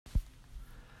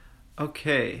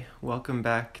Okay, welcome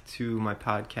back to my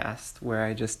podcast where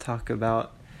I just talk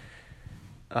about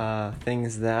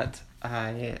things that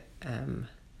I am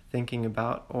thinking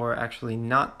about or actually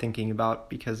not thinking about,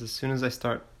 because as soon as I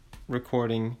start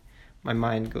recording, my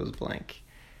mind goes blank.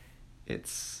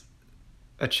 It's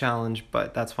a challenge,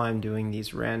 but that's why I'm doing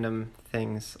these random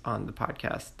things on the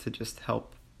podcast to just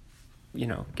help,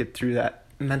 get through that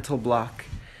mental block.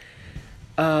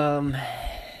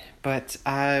 But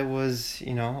I was,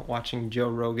 watching Joe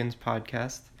Rogan's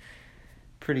podcast.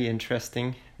 Pretty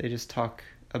interesting. They just talk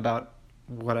about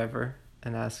whatever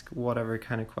and ask whatever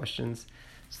kind of questions.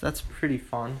 So that's pretty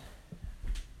fun.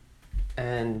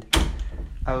 And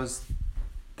I was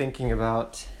thinking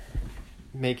about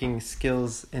making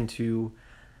skills into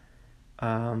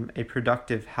a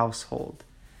productive household.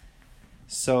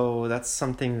 So that's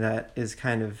something that is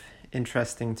kind of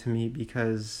interesting to me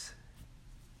because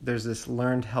there's this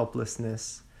learned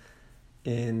helplessness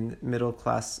in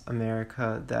middle-class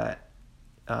America that,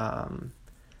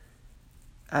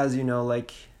 as you know,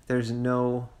 there's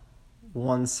no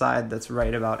one side that's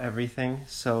right about everything.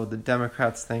 So the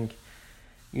Democrats think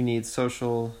you need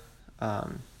social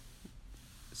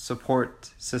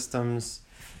support systems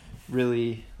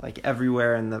really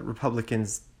everywhere, and the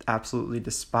Republicans absolutely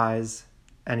despise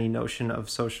any notion of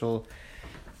social,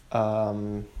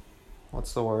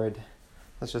 what's the word?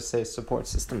 Let's just say support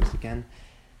systems again.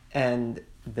 And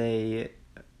they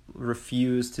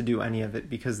refuse to do any of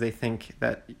it because they think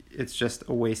that it's just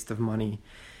a waste of money,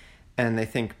 and they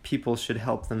think people should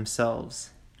help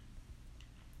themselves.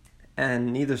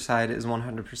 And neither side is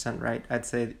 100% right. I'd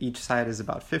say each side is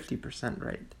about 50%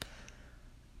 right.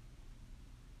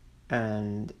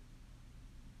 And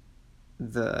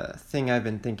the thing I've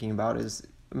been thinking about is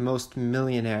most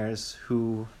millionaires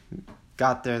who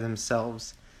got there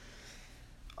themselves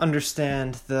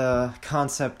understand the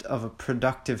concept of a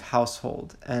productive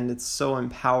household, and it's so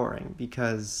empowering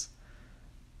because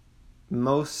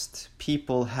most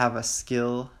people have a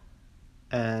skill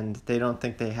and they don't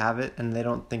think they have it, and they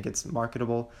don't think it's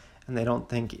marketable, and they don't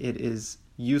think it is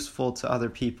useful to other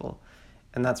people.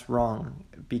 And that's wrong,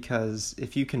 because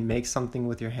if you can make something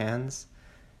with your hands,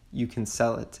 you can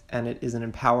sell it, and it is an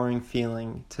empowering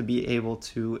feeling to be able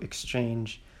to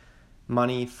exchange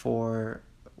money for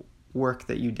work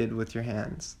that you did with your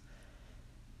hands.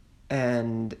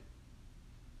 And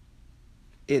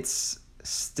it's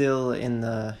still in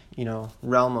the,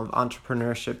 realm of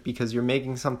entrepreneurship, because you're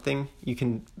making something. You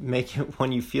can make it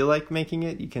when you feel like making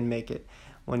it. You can make it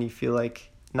when you feel like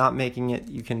not making it.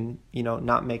 You can,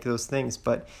 not make those things,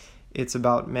 but it's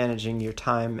about managing your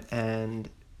time and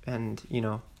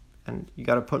you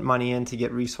got to put money in to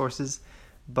get resources,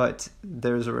 but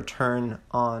there's a return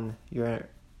on your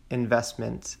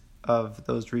investment of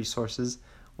those resources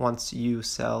once you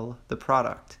sell the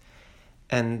product.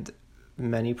 And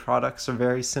many products are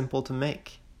very simple to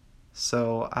make.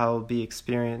 So I'll be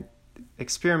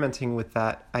experimenting with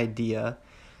that idea.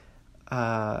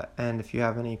 And if you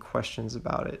have any questions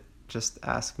about it, just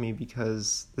ask me,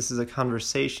 because this is a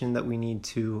conversation that we need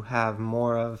to have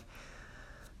more of,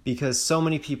 because so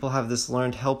many people have this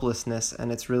learned helplessness,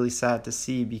 and it's really sad to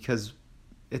see, because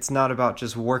it's not about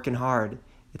just working hard.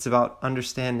 It's about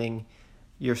understanding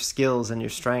your skills and your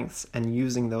strengths and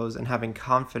using those and having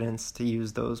confidence to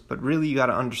use those. But really, you got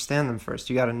to understand them first.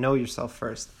 You got to know yourself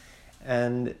first.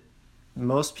 And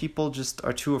most people just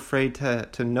are too afraid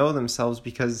to know themselves,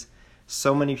 because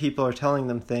so many people are telling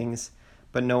them things,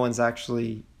 but no one's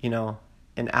actually, an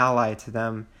ally to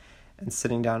them and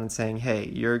sitting down and saying, hey,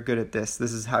 you're good at this.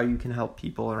 This is how you can help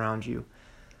people around you.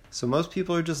 So most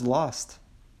people are just lost.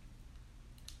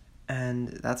 And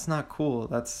that's not cool.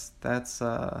 That's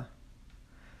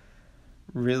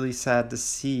really sad to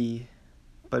see,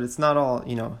 but it's not all,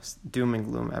 doom and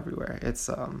gloom everywhere.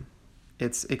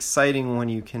 It's exciting when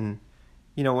you can,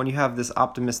 when you have this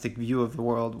optimistic view of the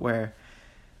world where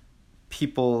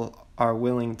people are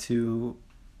willing to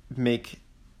make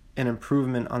an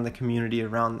improvement on the community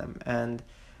around them. And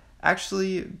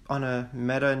actually, on a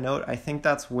meta note, I think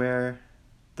that's where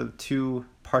the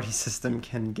two-party system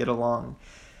can get along.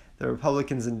 The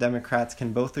Republicans and Democrats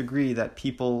can both agree that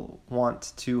people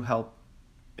want to help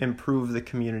improve the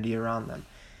community around them.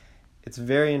 It's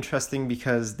very interesting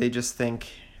because they just think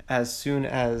as soon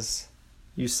as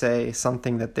you say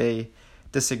something that they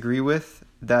disagree with,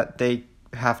 that they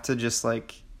have to just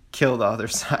kill the other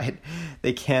side.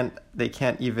 They can't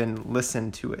even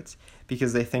listen to it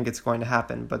because they think it's going to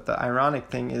happen. But the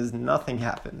ironic thing is, nothing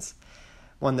happens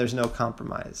when there's no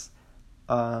compromise.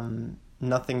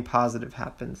 Nothing positive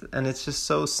happens. And it's just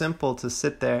so simple to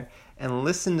sit there and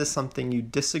listen to something you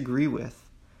disagree with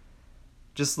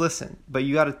Just listen, but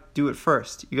you got to do it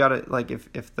first. You got to, like, if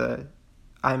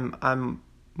I'm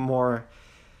more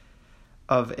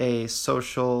of a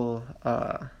social,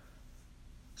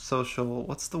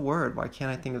 what's the word? Why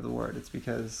can't I think of the word? It's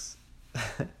because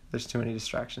there's too many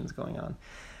distractions going on.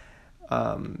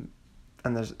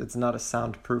 And it's not a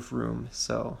soundproof room,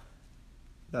 so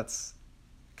that's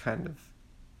kind of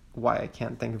why I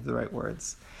can't think of the right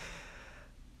words.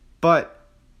 But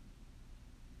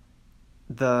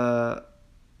the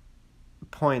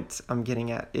point I'm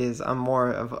getting at is I'm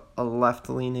more of a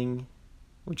left-leaning,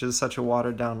 which is such a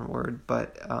watered-down word,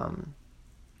 but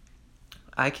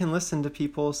I can listen to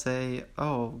people say,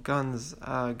 oh, guns,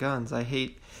 I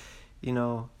hate,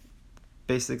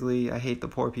 basically I hate the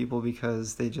poor people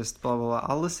because they just blah, blah, blah.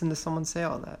 I'll listen to someone say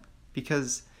all that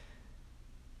because,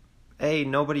 A,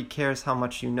 nobody cares how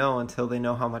much you know until they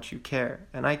know how much you care.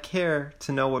 And I care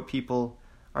to know what people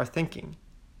are thinking.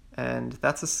 And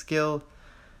that's a skill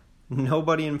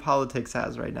nobody in politics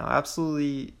has right now.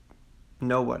 Absolutely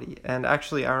nobody. And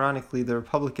actually, ironically, the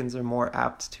Republicans are more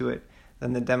apt to it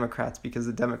than the Democrats because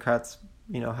the Democrats,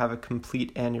 have a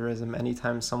complete aneurysm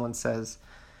anytime someone says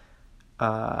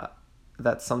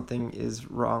that something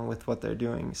is wrong with what they're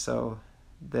doing. So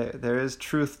there is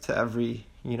truth to every,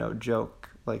 joke,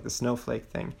 like the snowflake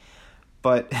thing.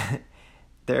 But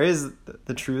there is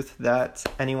the truth that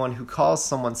anyone who calls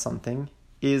someone something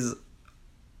is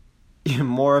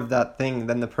more of that thing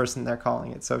than the person they're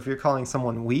calling it. So if you're calling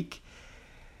someone weak,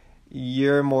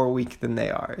 you're more weak than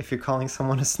they are. If you're calling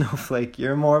someone a snowflake,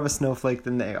 you're more of a snowflake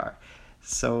than they are.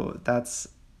 So that's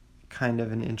kind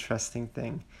of an interesting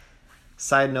thing.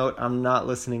 Side note, I'm not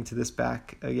listening to this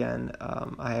back again.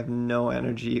 I have no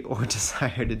energy or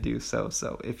desire to do so.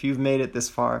 So if you've made it this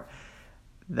far,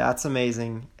 that's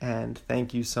amazing. And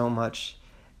thank you so much.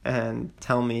 And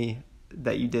tell me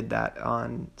that you did that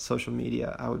on social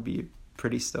media. I would be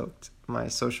pretty stoked. My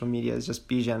social media is just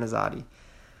Bijan Azadi.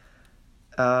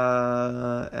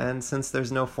 And since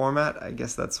there's no format, I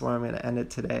guess that's where I'm going to end it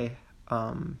today.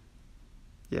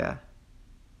 Yeah.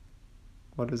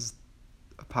 What is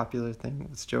a popular thing?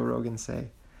 What's Joe Rogan say?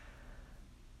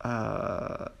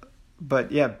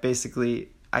 But yeah, basically,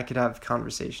 I could have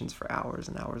conversations for hours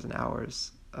and hours and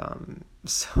hours.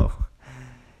 So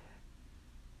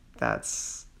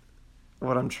that's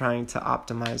what I'm trying to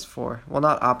optimize for. Well,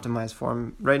 not optimize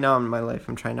for. Right now in my life,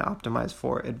 I'm trying to optimize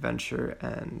for adventure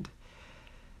and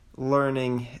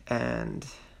learning, and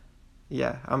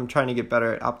yeah, I'm trying to get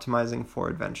better at optimizing for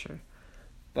adventure.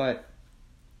 But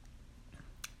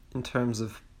in terms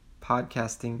of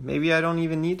podcasting, maybe I don't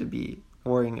even need to be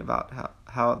worrying about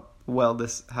how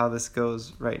this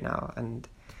goes right now, and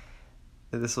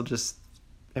this will just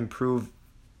improve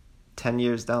 10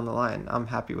 years down the line. I'm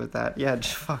happy with that. Yeah,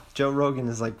 fuck, Joe Rogan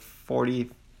is like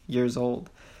 40 years old.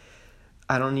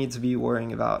 I don't need to be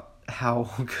worrying about how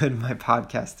good my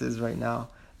podcast is right now.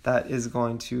 That is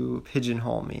going to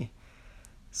pigeonhole me.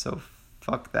 So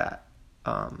fuck that.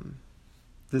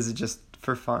 This is just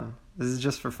for fun.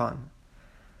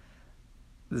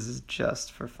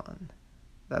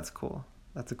 That's cool.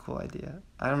 That's a cool idea.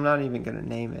 I'm not even going to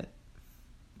name it.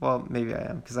 Well, maybe I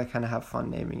am, because I kind of have fun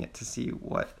naming it to see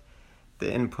what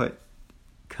the input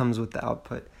comes with the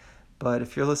output. But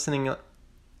if you're listening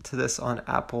to this on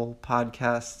Apple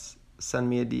Podcasts,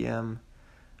 send me a DM.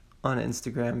 On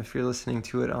Instagram. If you're listening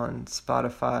to it on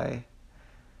Spotify,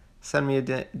 send me a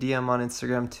DM on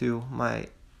Instagram too. My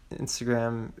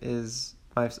Instagram is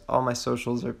all my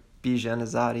socials are Bijan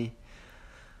Azadi.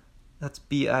 That's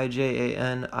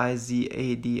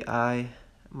BIJANIZADI.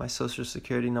 My social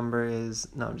security number is...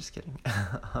 No, I'm just kidding.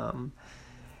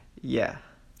 Yeah.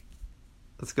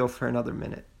 Let's go for another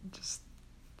minute. Just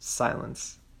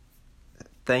silence.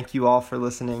 Thank you all for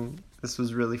listening. This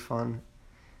was really fun.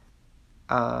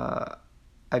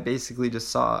 I basically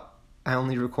just I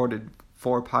only recorded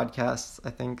 4 podcasts, I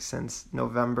think, since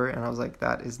November, and I was like,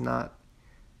 that is not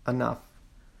enough.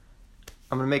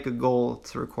 I'm going to make a goal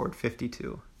to record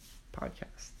 52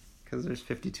 podcasts, because there's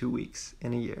 52 weeks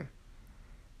in a year.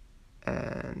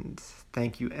 And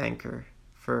thank you, Anchor,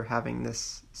 for having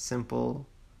this simple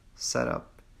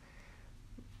setup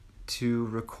to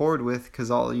record with, because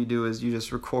all you do is you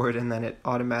just record and then it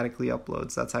automatically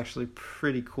uploads. That's actually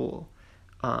pretty cool.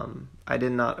 I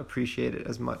did not appreciate it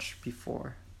as much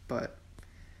before, but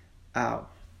ow,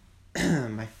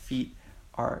 my feet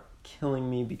are killing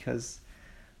me because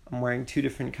I'm wearing 2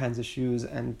 different kinds of shoes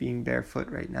and being barefoot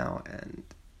right now, and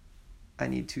I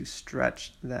need to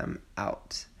stretch them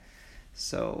out.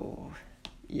 So,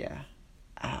 yeah,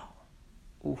 ow,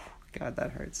 ooh, God,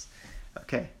 that hurts.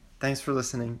 Okay, thanks for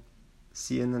listening.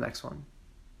 See you in the next one.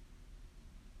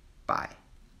 Bye.